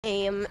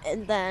game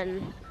and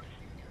then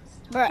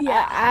Bro,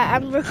 yeah.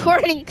 I'm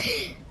recording.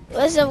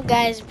 What's up,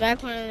 guys?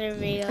 Back with another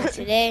video.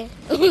 Today,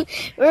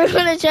 we're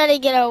gonna try to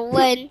get a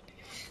win,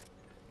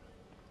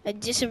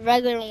 just a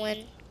regular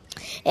win.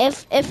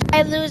 If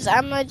I lose,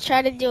 I'm gonna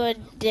try to do a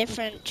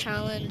different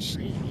challenge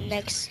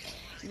next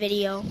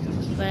video,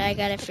 but I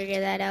gotta figure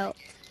that out.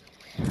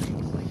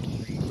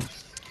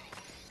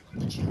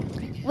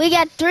 We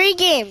got 3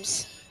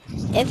 games.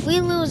 If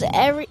we lose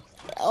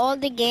all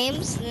the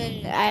games,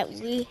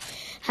 then we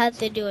have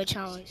to do a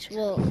challenge.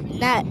 Well,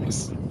 not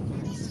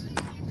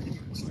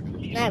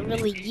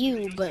really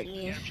you, but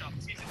me.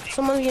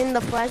 Someone's in the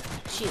flag.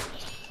 Shoot.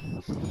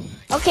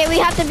 Okay, we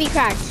have to be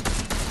cracked.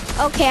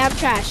 Okay, I'm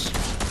trash.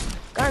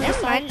 Gun Never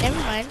aside. mind, never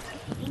mind.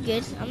 I'm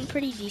good. I'm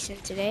pretty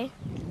decent today.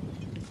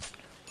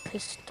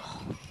 Pistol.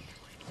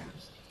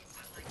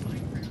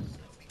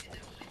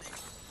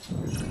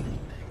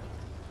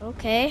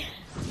 Okay.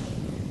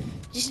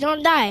 Just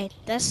don't die.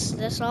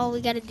 That's all we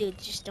gotta do.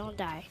 Just don't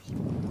die.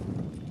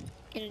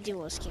 In a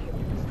duo scheme.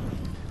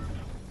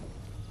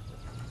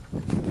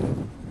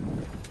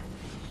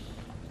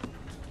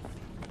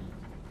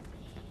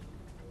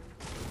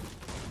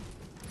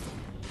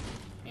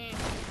 Mm.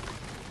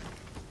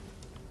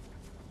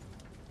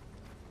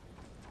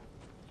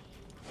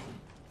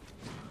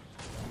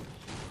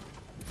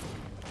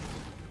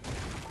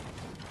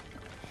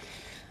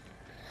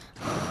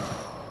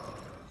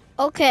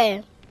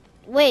 Okay.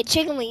 Wait,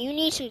 Chicken Wing, you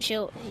need some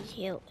heals.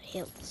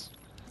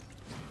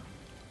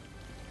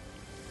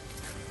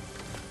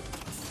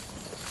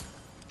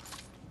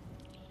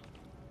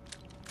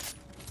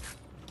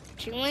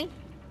 Chicken Wing?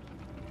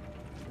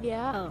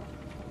 Yeah. Oh.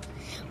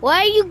 Why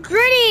are you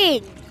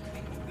gritting?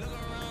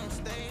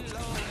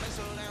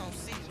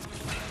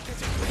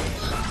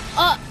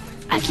 Oh,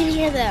 I can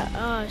hear that.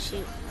 Oh,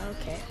 shoot.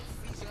 Okay.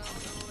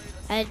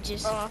 I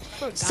just... Oh, I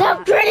forgot.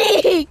 Stop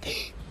gritting!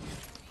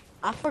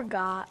 I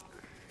forgot.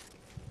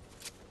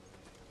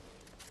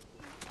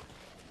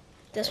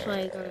 That's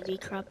probably gonna be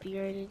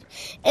copyrighted.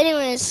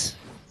 Anyways.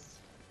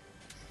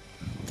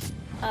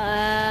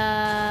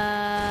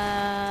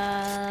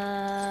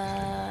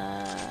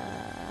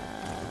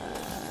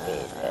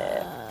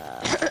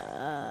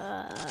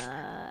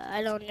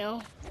 I don't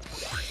know.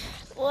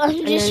 Well,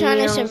 I'm just trying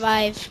to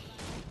survive.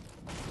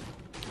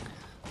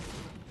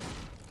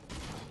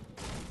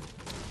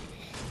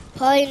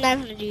 Probably not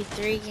gonna do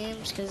 3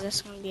 games because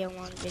that's gonna be a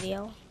long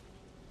video.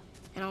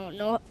 I don't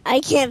know. I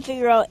can't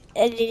figure out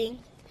editing.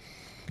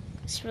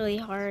 It's really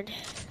hard.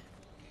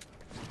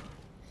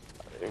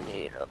 I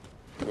need a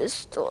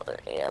pistol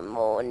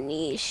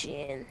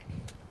ammunition.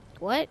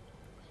 What?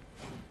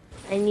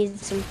 I need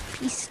some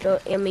pistol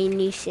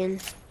ammunition.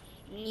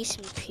 You need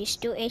some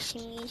pistol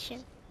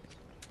ammunition?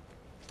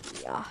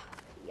 Yeah.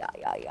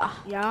 Yeah.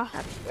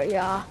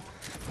 Yeah.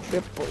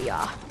 Triple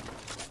yeah.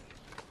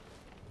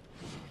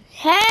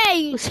 Hey,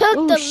 you took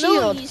Ooh, the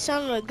shield. loot, you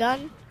son of a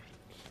gun.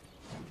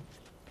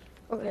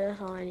 Okay, that's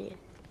all I need.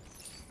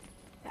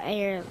 I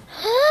hear him.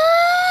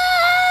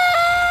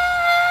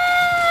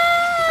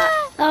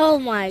 Oh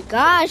my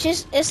gosh,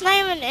 it's not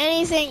even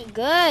anything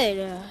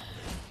good.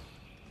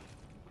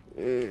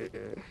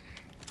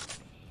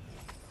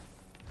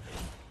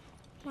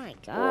 My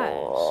gosh.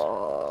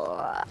 Oh,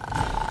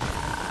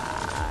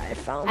 I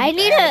found I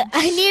beds.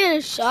 need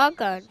a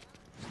shotgun.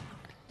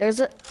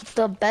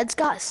 The bed's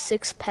got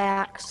 6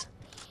 packs.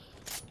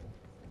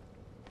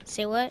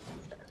 Say what?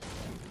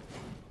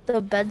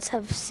 The beds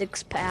have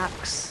 6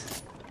 packs.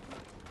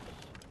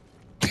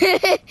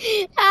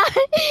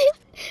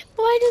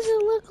 Why does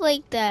it look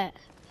like that?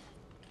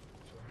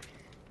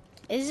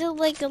 Is it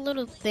like a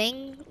little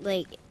thing?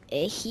 Like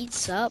it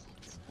heats up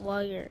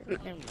while you're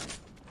never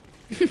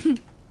mind.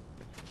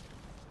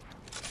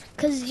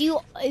 Cause you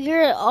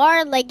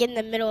are like in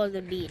the middle of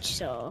the beach,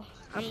 so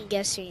I'm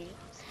guessing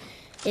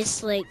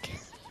it's like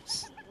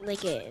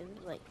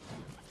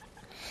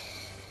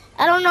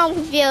I don't know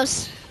who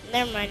feels.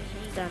 Never mind,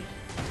 I'm done.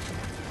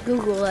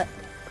 Google it.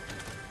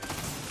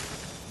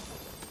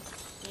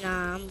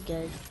 Nah, I'm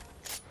good.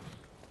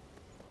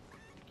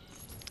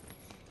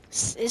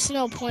 It's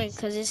no point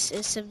because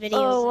it's a video.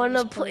 Oh, I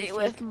wanna it's play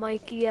perfect. with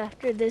Mikey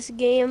after this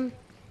game.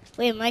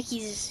 Wait,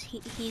 Mikey's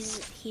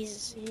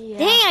he's. Yeah.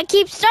 Dang! I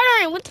keep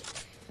stuttering. What?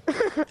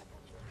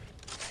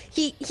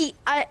 he.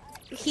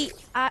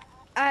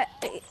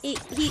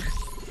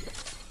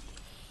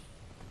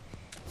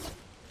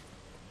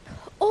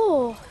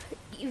 Oh,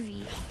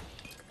 Evie.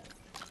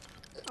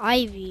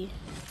 Ivy.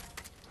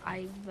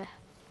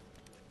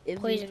 Evie.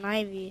 Poison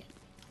ivy.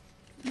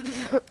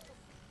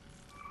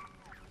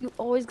 You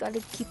always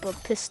gotta keep a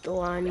pistol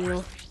on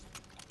you.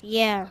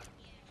 Yeah.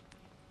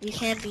 You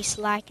can't be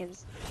slacking.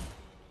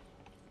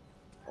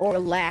 Or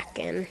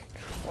lacking.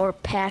 Or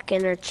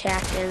packing or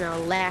chacking or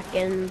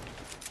lacking.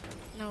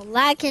 No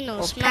lacking, no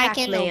Or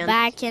smacking, no Pac-Man.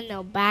 backing,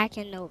 no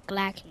backing, no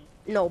glacking.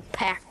 No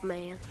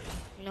Pac-Man.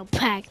 No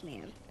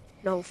Pac-Man.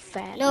 No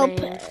fat No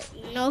man.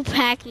 no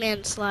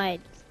Pac-Man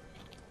slide.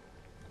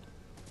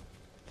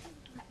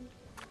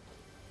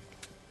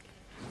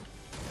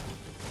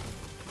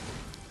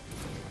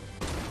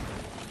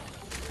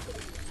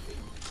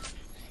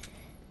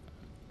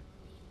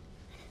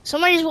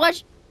 Somebody's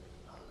watching.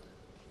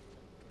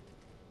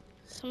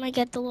 Somebody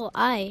got the little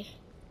eye.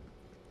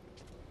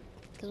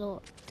 The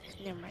little.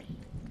 Never mind.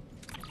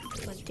 I'm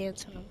gonna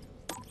dance on him.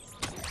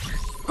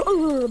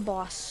 Oh,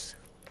 boss.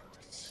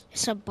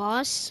 It's a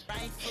boss.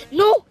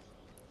 No.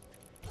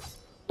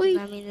 Wait. Did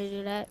not mean to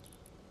do that.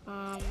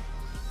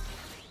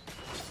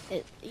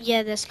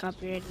 Yeah, that's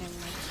copyright. Never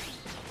mind.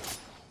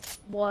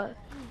 What?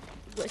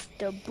 With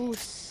the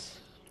boost.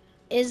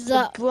 Is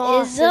The the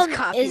boss is the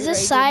copyrighted.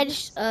 side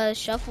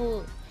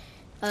shuffle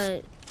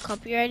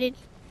copyrighted?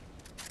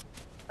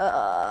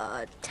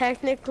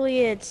 Technically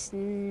it's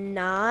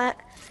not,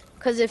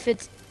 cause if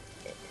it's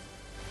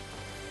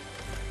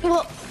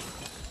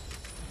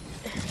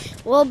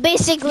Well,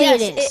 basically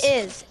yes, it is. it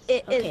is.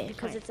 It is Okay,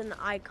 because fine. it's an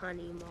icon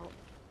emote.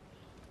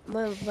 I'm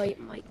gonna invite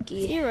Mikey,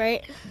 You're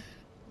right.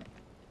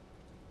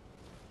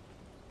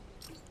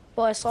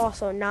 but it's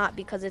also not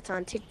because it's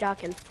on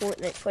TikTok and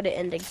Fortnite put it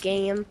in the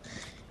game,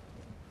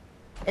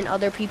 and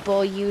other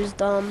people use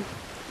them.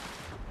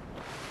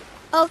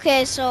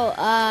 Okay, so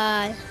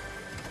I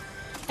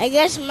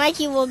guess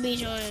Mikey will be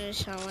joining the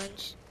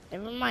challenge.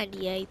 Never mind.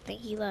 Yeah, I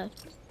think he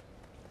left.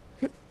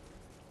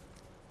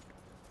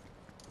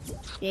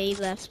 Yeah, he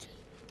left.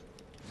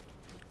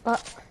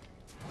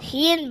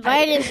 He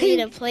invited me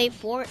to play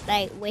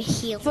Fortnite with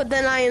him. But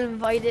then I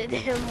invited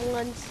him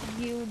once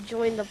you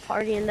joined the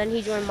party, and then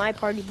he joined my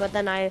party, but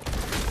then I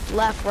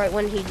left right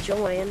when he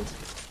joined.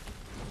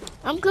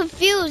 I'm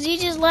confused. He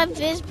just left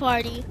his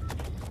party.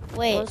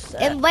 Wait, What's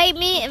that? invite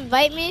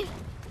me.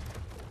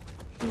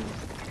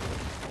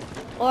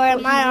 Or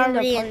am I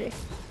already in?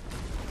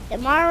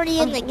 Am I already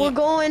in the We're game?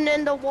 going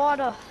in the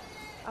water.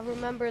 I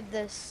remember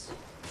this.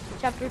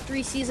 Chapter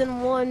 3,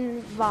 Season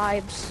 1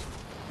 vibes.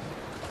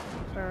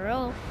 For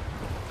real?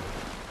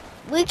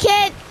 We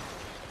can't.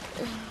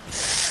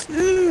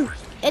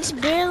 It's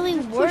barely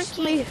Push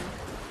working. me.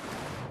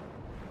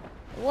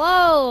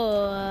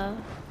 Whoa.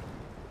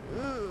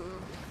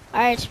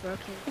 Alright, it's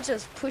broken. It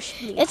just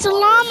pushed me. It's a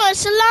hard. llama.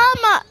 It's a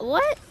llama.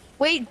 What?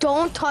 Wait,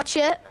 don't touch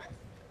it.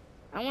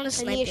 I want to I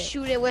snipe need it. to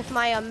shoot it with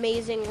my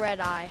amazing red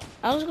eye.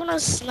 I was gonna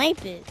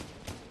snipe it.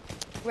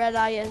 Red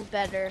eye is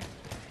better.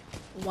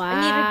 Wow.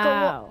 I need to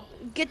go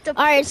get the.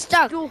 Alright, it's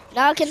stuck. pistol.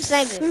 Now I can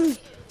snipe it.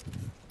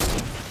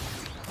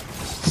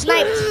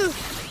 Sniped.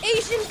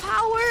 Asian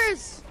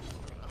powers.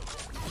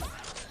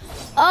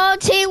 Oh,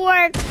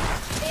 teamwork.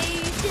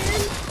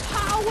 Asian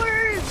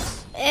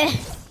powers. Eh.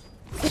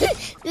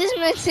 This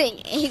man saying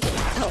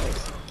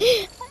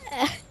 $8.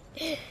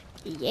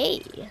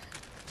 Yay.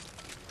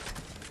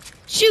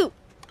 Shoot.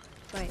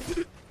 Fine.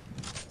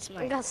 It's I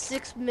mine. got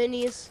 6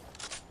 minis.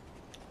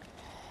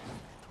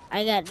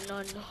 I got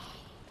none.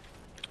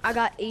 I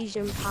got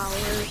Asian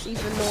powers,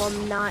 even though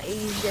I'm not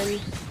Asian.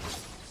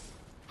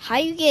 How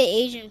you get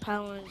Asian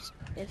powers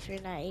if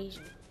you're not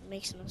Asian?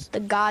 Makes no sense. The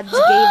gods gave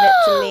it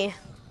to me.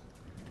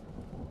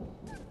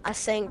 I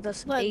sang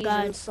this What Asian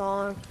god?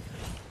 song.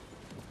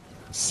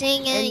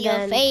 Singing And your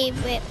then-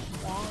 favorite.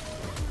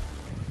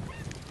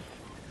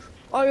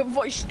 I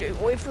advise stay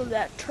away from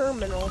that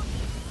terminal.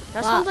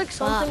 That sounds like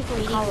something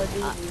from Call of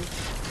Duty.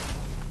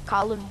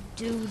 Call of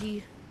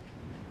Duty.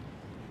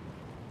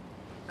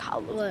 Call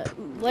of What?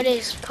 Duty. What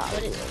is? Call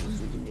What is?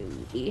 of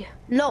Duty.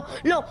 No,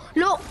 no,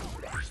 no!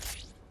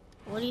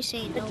 What are you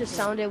saying? It No. just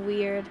sounded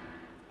weird.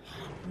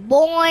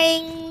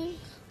 Boing.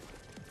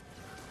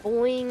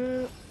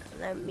 Boing.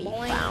 Let me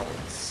Boing.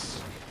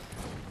 bounce.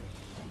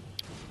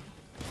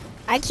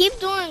 I keep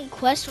doing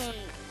quest on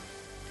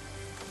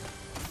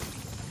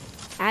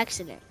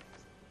accident.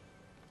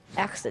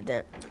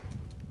 Accident.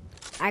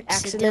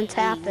 Accidents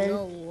happen.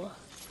 No.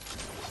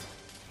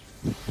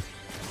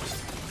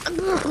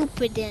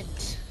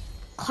 Confident.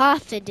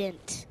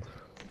 Confident.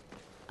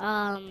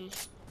 Doppident.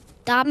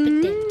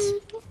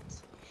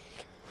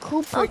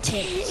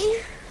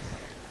 Coopertent.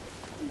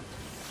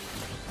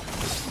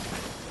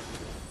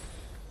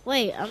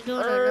 Wait, I'm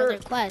doing another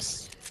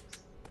quest.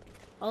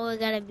 Oh, it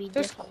gotta be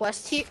There's different.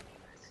 quest here.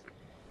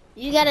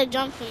 You gotta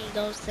jump from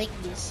those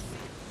thingies.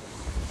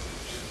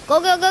 Go,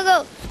 go, go,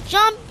 go!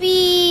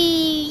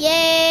 Jumpy!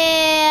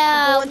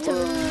 Yeah! Going to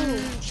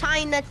Woo.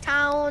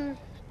 Chinatown.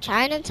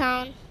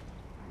 Chinatown.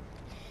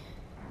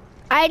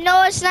 I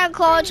know it's not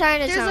called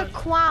There's a Chinatown.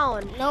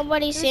 clown.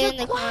 Nobody's there's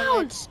saying a the clown.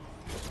 comments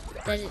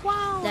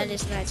Clown. that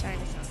is not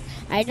Chinatown.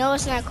 I know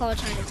it's not called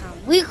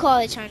Chinatown. We call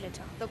it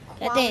Chinatown. The That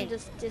clown thing.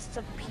 just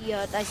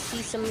disappeared. I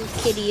see some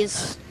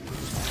kitties.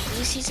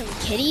 You see some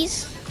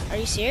kitties? Are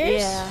you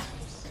serious? Yeah.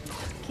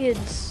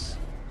 Kids.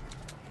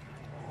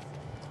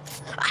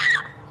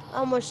 I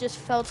almost just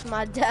fell to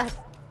my death.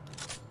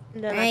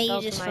 And then I And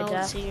fell you just to my fell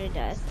death. to your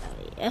death.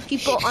 Yeah.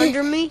 People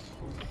under me.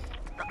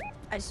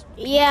 I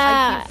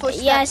Yeah,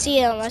 footsteps. yeah, I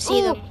see them. I see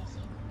Ooh. them.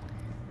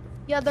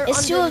 Yeah, they're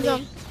It's two under of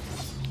me. them.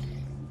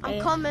 I'm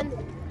Yeah.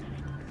 coming.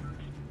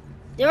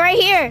 They're right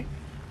here.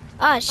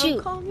 Ah, I'm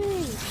shoot.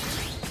 coming.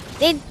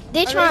 They Are trying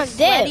they to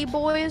sweaty dip.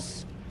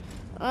 boys?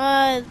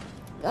 I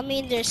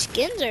mean, their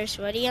skins are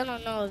sweaty. I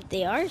don't know if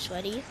they are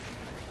sweaty.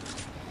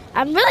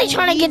 I'm really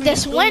trying to get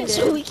this win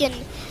so we can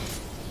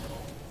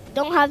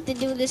don't have to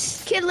do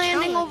this. Kid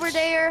landing challenge over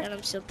there. that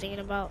I'm still thinking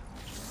about.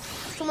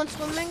 Someone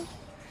swimming.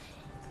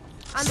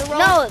 On the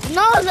road.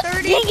 No,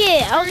 30, dang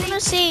it. I was 30.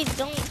 gonna say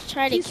don't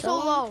try to He's so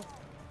kill him. low.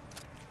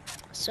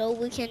 So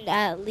we can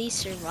at least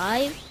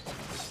survive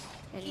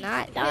and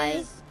not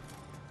die.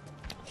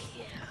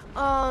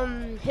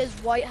 His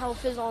white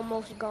health is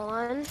almost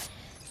gone.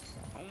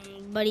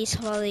 But he's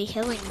probably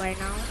healing by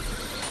now.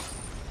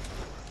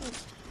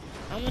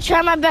 I'm gonna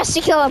try my best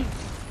to kill him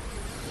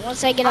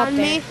once I get up On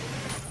there. me.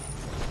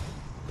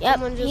 Yep,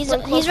 Someone just he's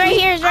went close right to me.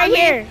 here. He's right On me.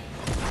 here.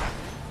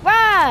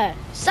 Bruh,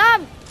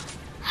 stop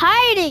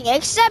hiding.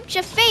 Accept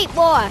your fate,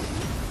 boy.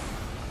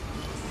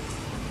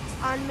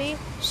 On me.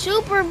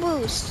 Super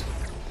boost.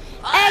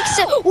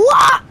 Accept.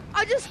 What?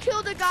 I just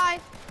killed a guy.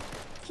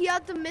 He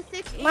had the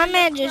mythic. My and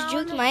man the just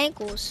crown. juked my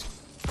ankles.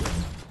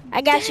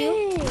 I got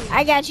you. Dang.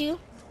 I got you.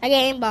 I got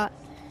aimbot.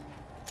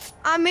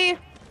 On me.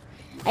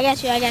 I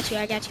got you. I got you.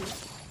 I got you.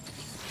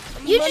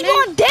 I'm You just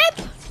running. gonna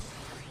dip?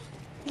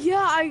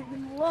 Yeah,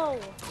 I'm low.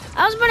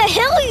 I was about to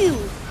heal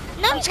you.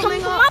 Now he's coming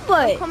from my I'm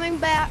butt. coming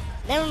back.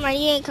 Never mind,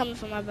 he ain't coming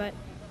from my butt.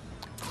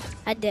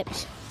 I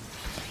dipped.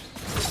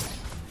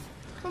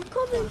 I'm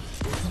coming.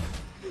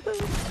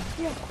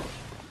 Yeah.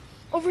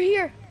 Over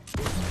here.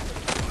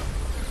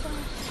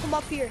 Come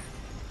up here.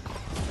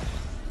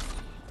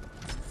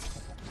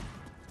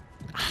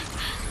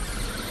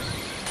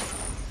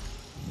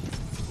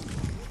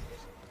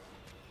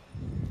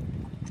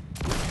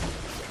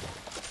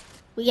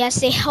 We gotta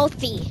stay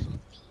healthy.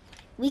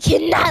 We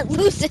cannot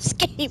lose this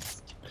game.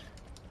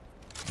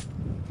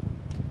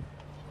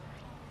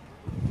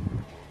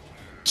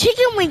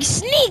 Chicken wing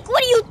sneak,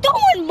 what are you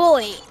doing,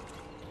 boy?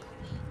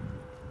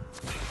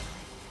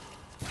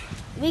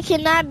 We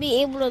cannot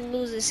be able to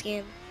lose this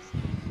game.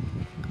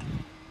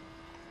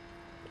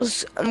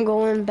 I'm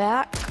going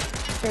back.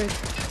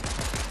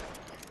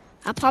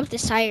 I pumped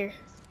this tire.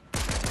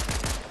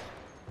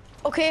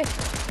 Okay.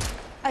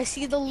 I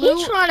see the loot.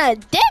 He's trying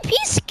to dip.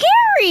 He's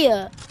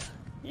scary.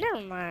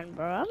 Never mind,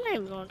 bro. I'm not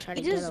even gonna try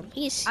to He get just- him.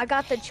 He's I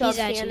got the chug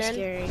actually cannon.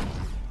 scary.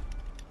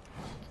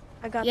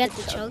 I got You the got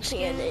the chug chug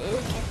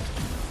cannon.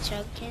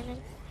 Chug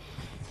cannon.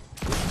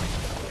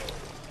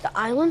 The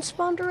island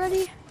spawned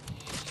already?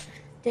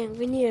 Dang,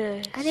 we need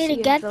to. I need see to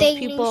if get those that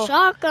people. new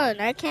shotgun.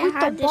 I can't Where's the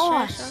have this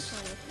trash boss?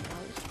 shotgun.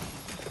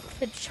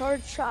 The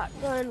charged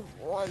shotgun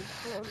one.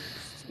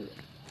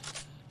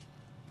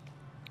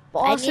 I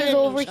Boss need a is new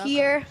over shotgun.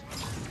 here.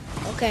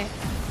 Okay.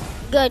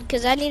 Good,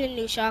 because I need a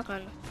new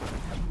shotgun.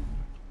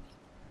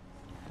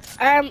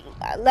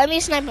 Let me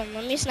snipe him.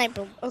 Let me snipe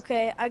him.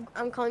 Okay,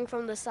 I'm coming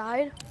from the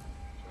side.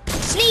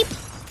 Sneak!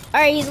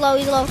 Alright, he's low.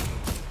 He's low.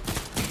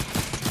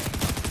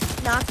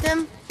 Knocked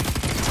him.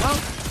 Oh,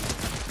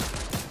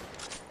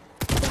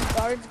 His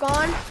guard's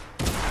gone.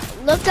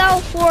 look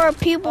out for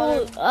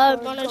people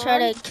Guard gonna try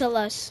gone. to kill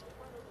us.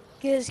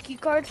 Get his key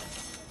card.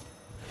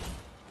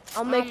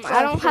 I'll make.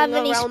 I don't have something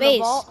any around the space.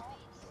 vault.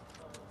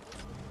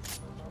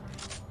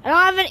 I don't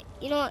have any.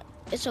 You know what?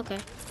 It's okay.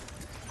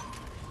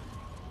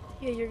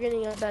 Yeah, you're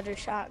getting a better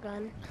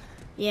shotgun.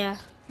 Yeah.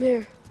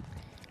 Here,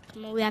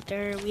 Come on, we have to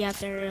hurry. We have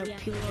to hurry.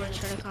 People are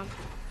trying to come.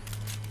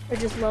 I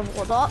just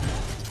leveled up.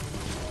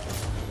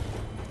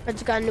 I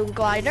just got a new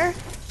glider.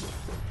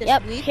 This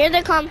Yep, week. here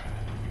they come.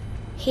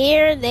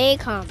 Here they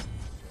come.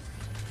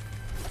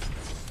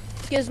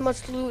 Get as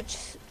much loot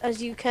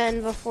as you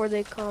can before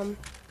they come.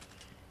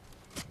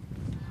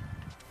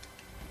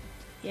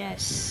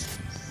 Yes.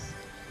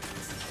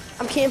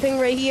 I'm camping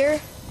right here.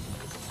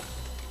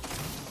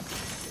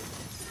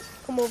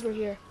 Come over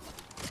here.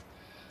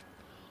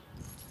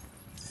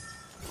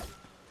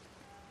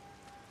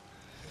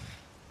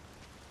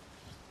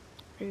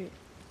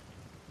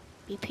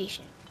 Be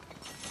patient.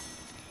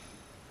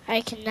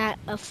 I cannot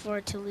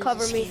afford to lose.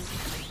 Cover this me. game.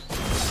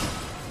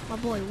 My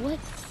boy, what?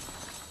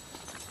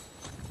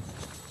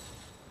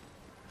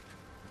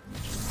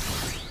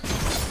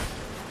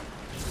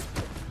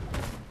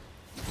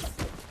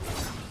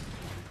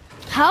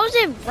 How is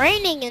it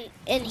raining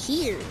in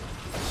here?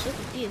 I'm so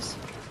confused.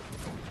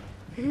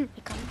 They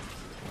come.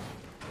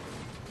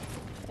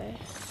 Okay.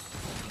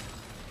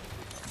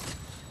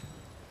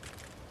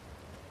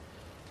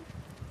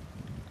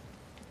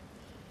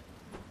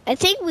 I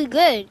think we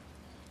good.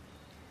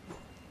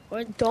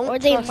 Or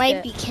Don't they trust might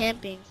it. be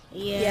camping.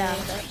 Yeah. Yeah.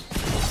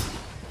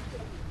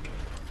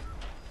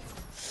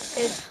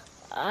 It's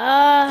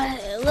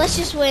Let's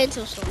just wait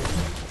until storm.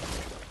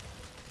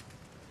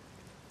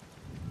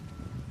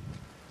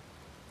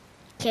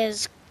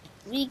 Cause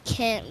we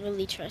can't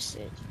really trust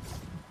it.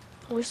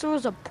 I wish there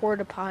was a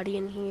porta potty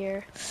in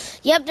here.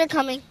 Yep, they're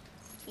coming.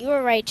 You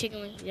were right,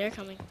 Chicken Wing. They're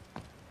coming.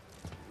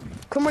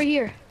 Come right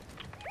here.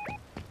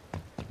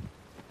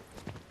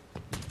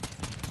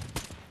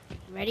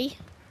 Ready?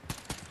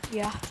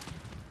 Yeah.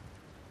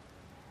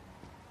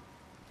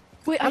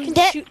 Wait, I'm I can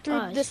dead. shoot through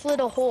Oh, this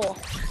little hole.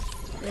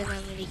 Then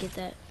I'm gonna get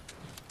that.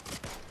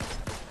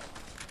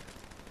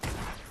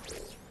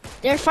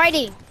 They're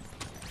fighting.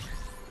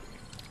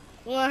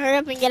 You wanna hurry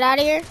up and get out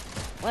of here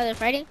while they're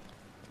fighting?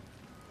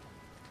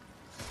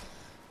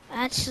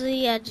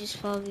 Actually, I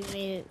just probably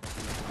made it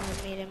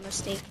made a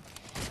mistake.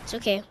 It's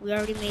okay. We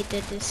already made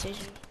the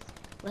decision.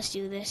 Let's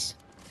do this.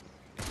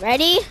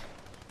 Ready?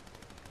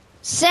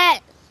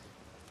 Set.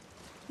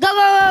 Go, go,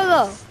 go,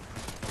 go.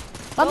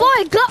 My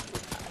boy, go.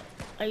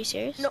 Are you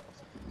serious? No.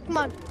 Come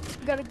on.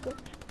 We gotta go.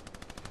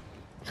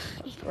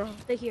 Bro.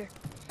 They're here.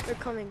 They're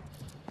coming.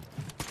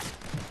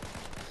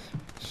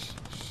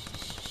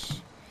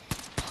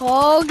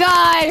 Oh,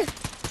 God.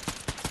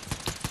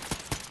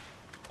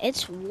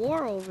 It's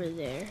war over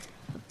there.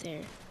 Up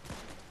there.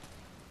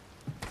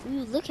 What are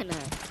you looking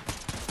at?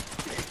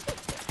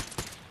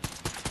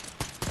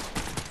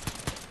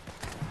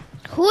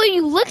 Who are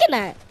you looking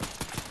at?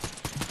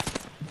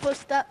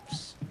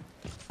 Footsteps.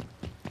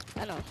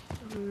 I know.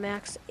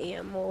 Max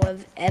ammo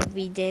of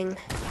everything.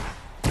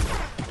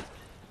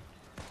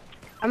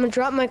 I'm gonna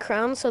drop my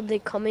crown so they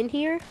come in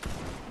here.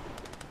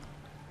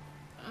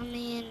 I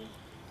mean,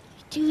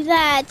 do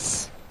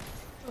that.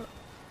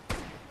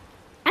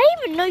 I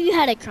didn't even know you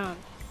had a crown.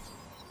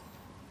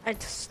 I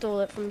just stole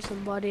it from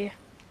somebody.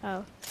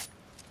 Oh.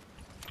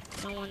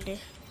 No wonder.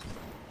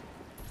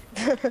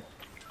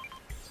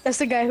 That's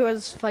the guy who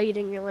was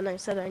fighting me when I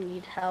said I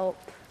need help.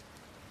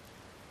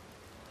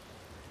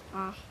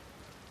 Ah.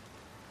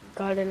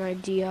 Got an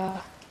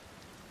idea.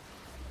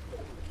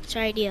 What's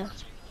your idea?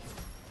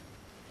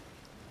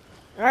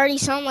 It already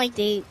sound like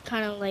they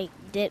kind of like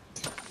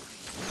dipped.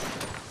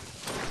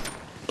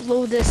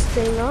 Blow this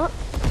thing up.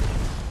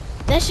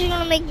 That's just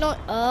gonna make no.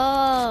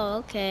 Oh,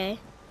 okay.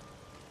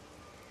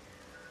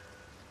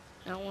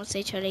 Now once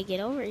they try to get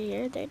over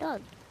here, they're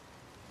done.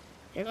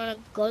 They're gonna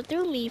go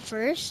through me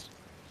first.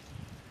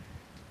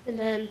 And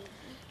then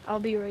I'll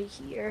be right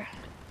here.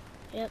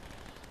 Yep.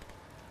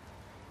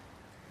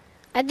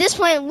 At this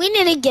point, we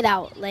need to get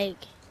out. Like,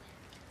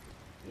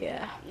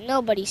 Yeah.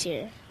 nobody's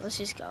here. Let's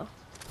just go.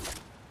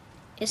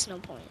 It's no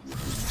point.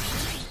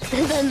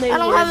 And then they I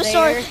don't were have a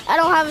sword. there. I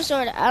don't have a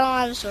sword. I don't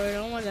have a sword.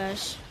 Oh my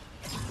gosh.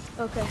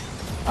 Okay.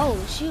 Oh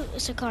shoot!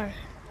 It's a car.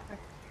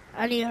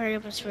 I need to hurry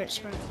up and sprint.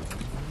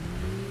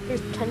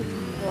 There's 10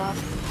 people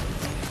left.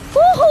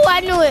 Woohoo! I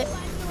knew it.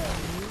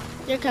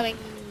 They're coming.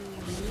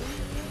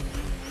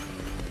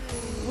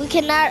 We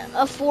cannot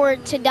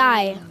afford to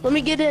die. Let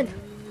me get in.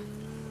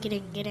 Get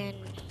in, get in.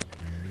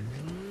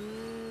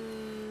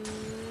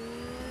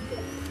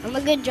 I'm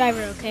a good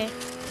driver, okay?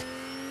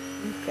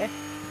 Okay.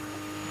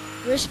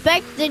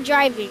 Respect the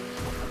driving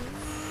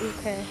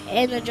Okay.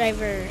 and the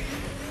driver.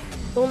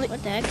 Only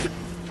What the heck?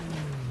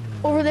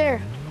 over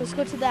there. Let's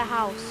go to that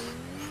house.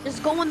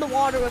 Just go in the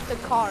water with the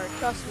car.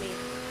 Trust me.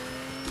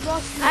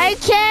 Trust me. I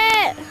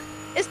can't.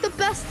 It's the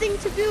best thing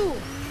to do.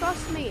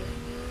 Trust me.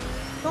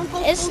 Don't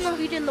go It's full not-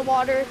 speed in the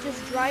water.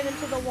 Just drive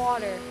into the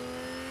water.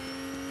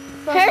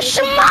 Trust me, Herr it's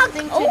the best Schmuck!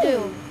 thing to Oh.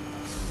 do.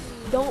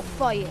 Don't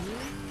fight.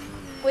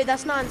 Wait,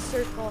 that's not in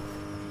circle.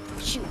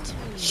 Shoot.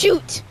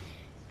 Shoot.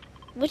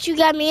 What you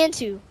got me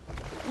into?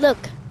 Look.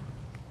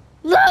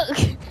 Look.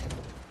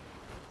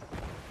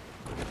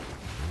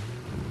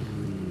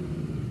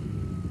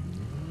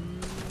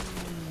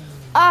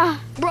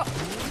 Ah. Bro,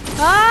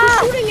 Ah.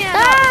 shooting at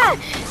Ah.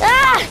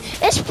 Ah.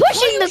 It's why are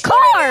pushing you the shooting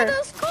at car.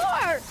 this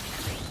car?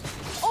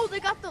 Oh, they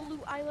got the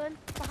loot island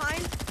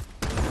behind.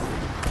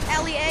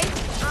 Alley A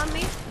on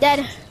me.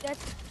 Dead. Dead.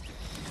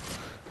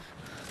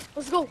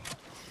 Let's go.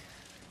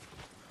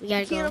 We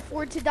gotta Can't go.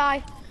 afford to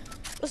die.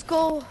 Let's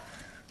go.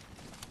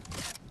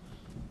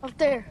 Up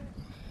there.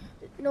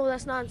 No,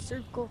 that's not in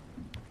circle.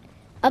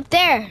 Up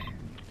there.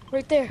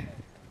 Right there.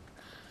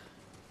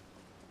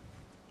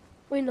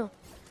 Wait, no.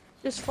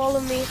 Just follow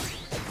me.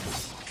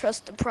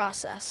 Trust the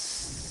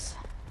process.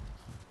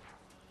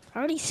 I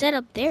already said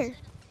up there.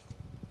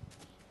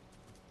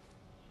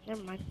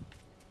 Never mind.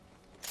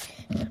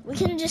 We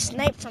can just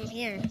snipe from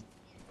here.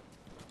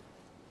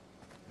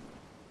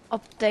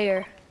 Up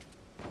there.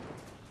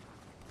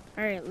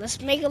 Alright,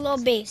 let's make a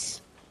little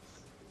base.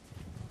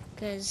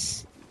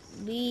 Because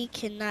we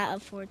cannot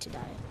afford to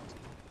die.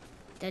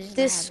 That is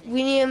This, not happening.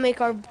 we need to make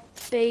our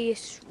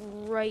base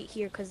right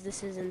here because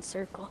this is in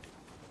circle.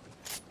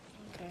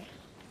 Okay.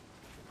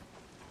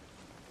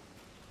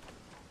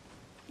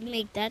 You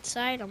make that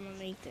side, I'm gonna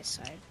make this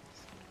side.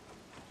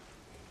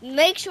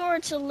 Make sure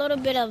it's a little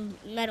bit of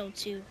metal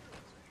too.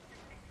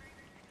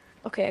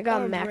 Okay, I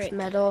got Or max brick.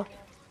 metal.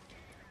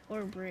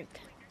 Or brick.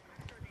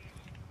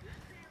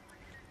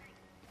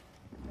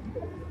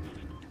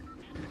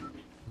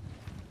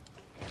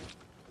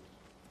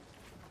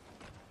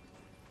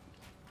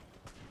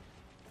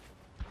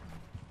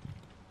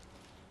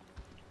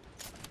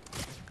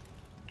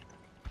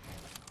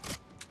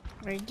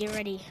 Alright, get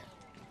ready.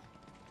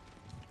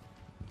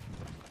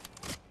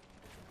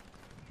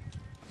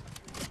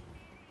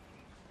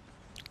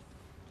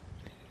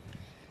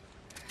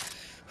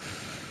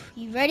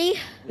 You ready?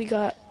 We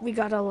got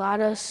a lot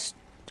of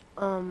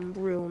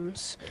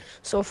rooms.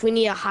 So if we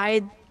need to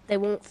hide, they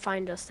won't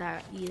find us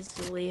that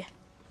easily.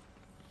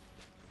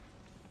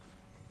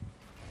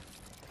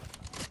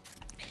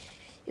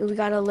 And we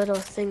got a little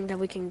thing that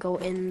we can go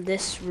in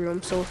this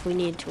room. So if we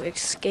need to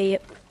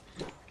escape,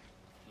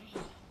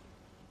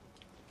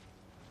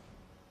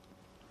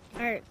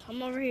 Alright,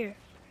 come over here.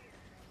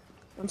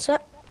 One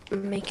sec.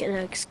 I'm making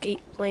an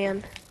escape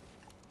plan.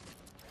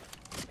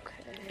 I'm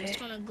Okay. just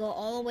gonna go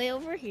all the way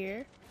over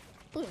here.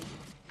 Boom.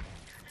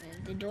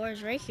 And the door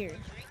is right here.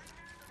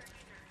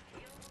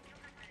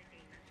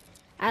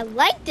 I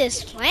like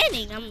this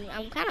planning.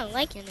 I'm kind of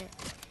liking it.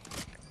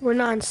 We're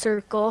not in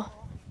circle.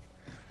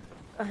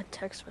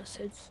 Text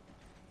message.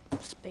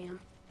 Spam.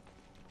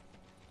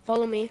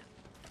 Follow me.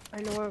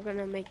 I know we're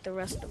gonna make the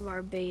rest of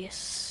our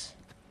base.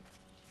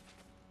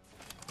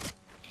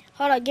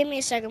 Hold on, give me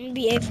a second. I'm gonna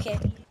be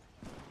AFK.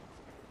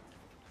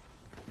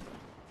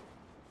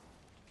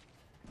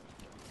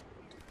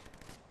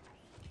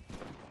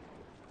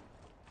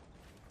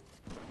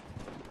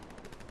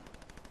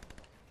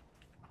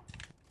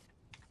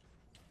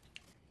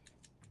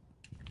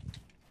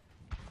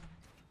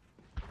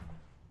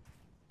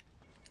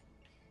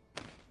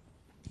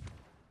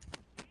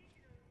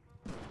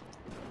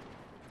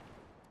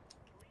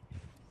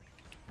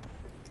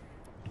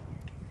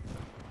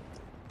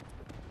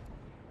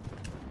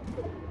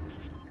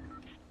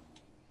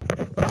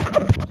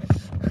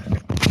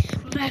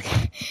 I'm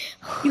back.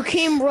 You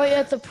came right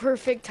at the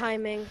perfect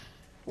timing.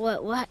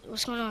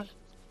 What's going on?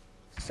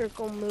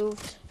 Circle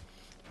moved.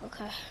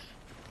 Okay.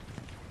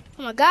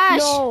 Oh my gosh.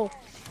 No!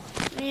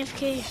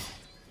 AFK.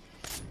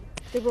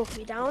 They broke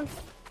me down.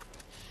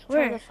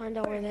 Where? Trying to find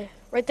out where they.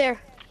 Right there.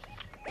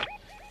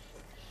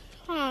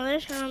 Oh, they're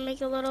trying to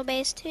make a little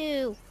base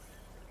too.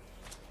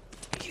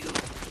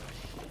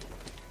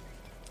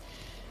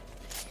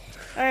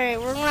 Alright,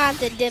 we're gonna have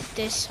to dip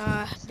this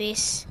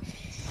base.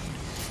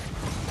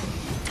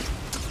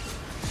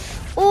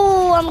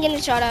 Oh, I'm getting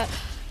shot at.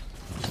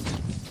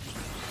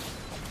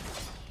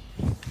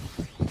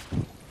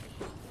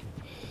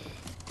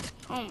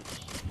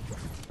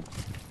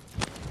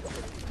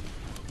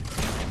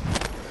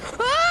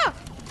 Ah!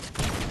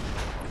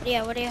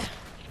 What are you?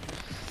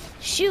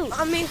 Shoot.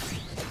 On me.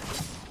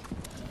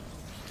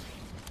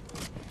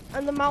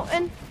 On the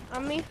mountain.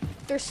 On me.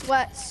 They're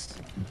sweats.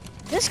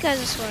 This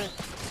guy's a sweat.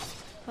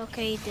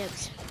 Okay, he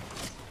dipped.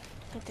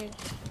 Good thing.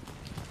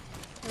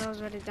 I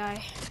was ready to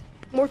die.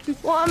 More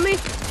people on me.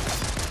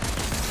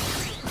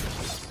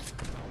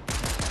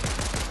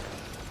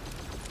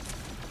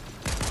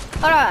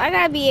 Hold on, I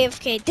gotta be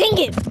AFK. Dang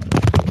it!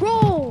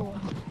 Bro!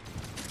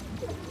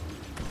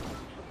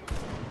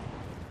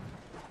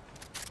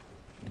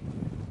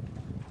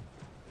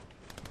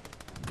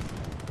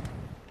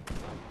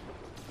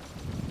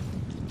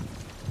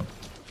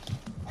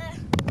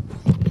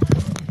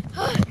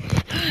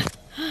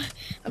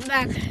 I'm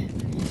back.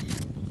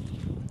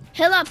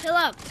 Hill up, hill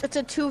up. It's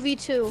a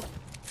 2v2.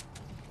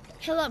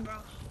 Hill up, bro.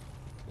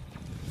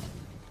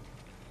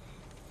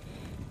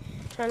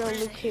 Trying to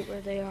locate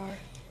where they are.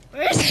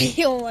 Where is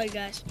he? Oh my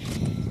gosh.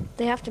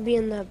 They have to be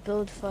in the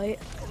build fight.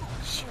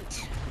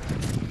 Shoot.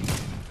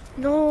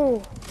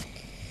 No.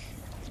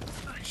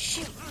 Oh,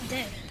 shoot, I'm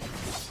dead.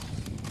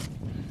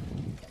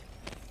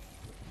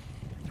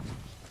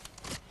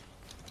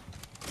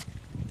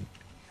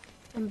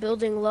 I'm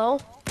building low.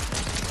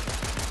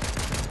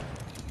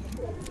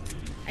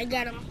 I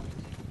got him.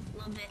 A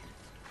little bit.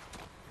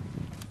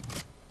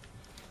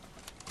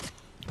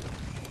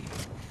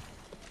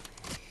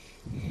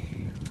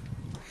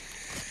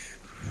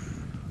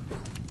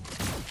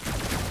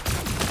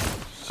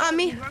 On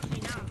me. He broke me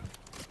down.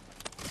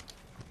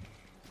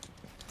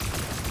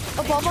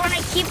 Above They're us.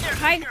 trying to keep their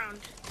high ground.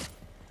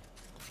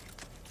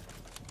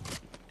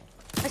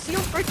 I see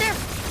him right there.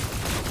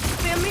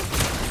 Spam me.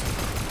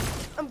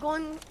 I'm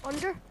going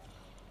under.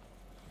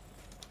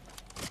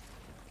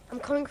 I'm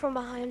coming from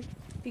behind.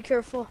 Be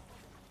careful.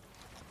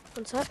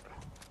 One sec.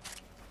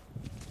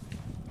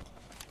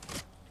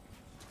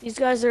 These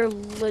guys are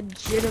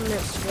legitimate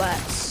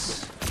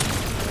sweats.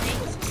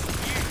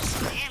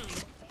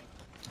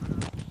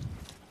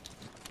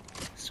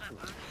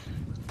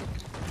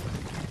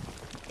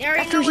 They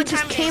already After know he what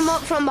just time it came is.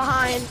 up from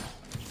behind.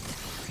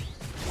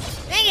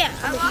 Dang it,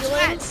 I lost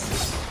healing.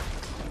 mats.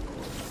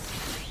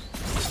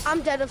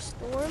 I'm dead of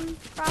storm,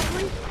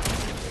 probably.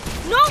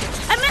 No,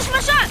 I missed my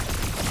shot.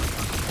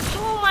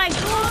 Oh my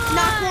god.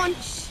 Knock one.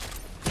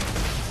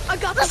 I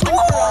got the Let's win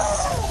for go.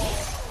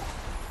 us.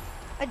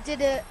 I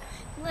did it.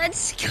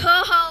 Let's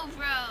go,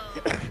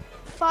 bro.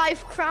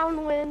 5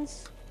 crown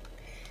wins.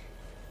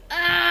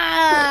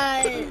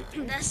 That's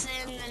the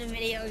end of the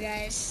video,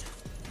 guys.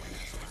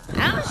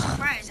 I was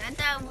surprised. I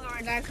thought we were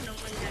not gonna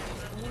win that.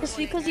 But we It's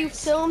won it, because you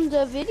guys. filmed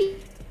a video.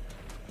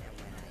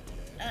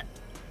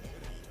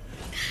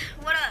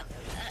 What up?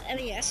 I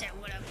mean, I said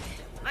what up.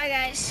 Bye,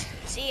 guys.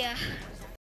 See ya.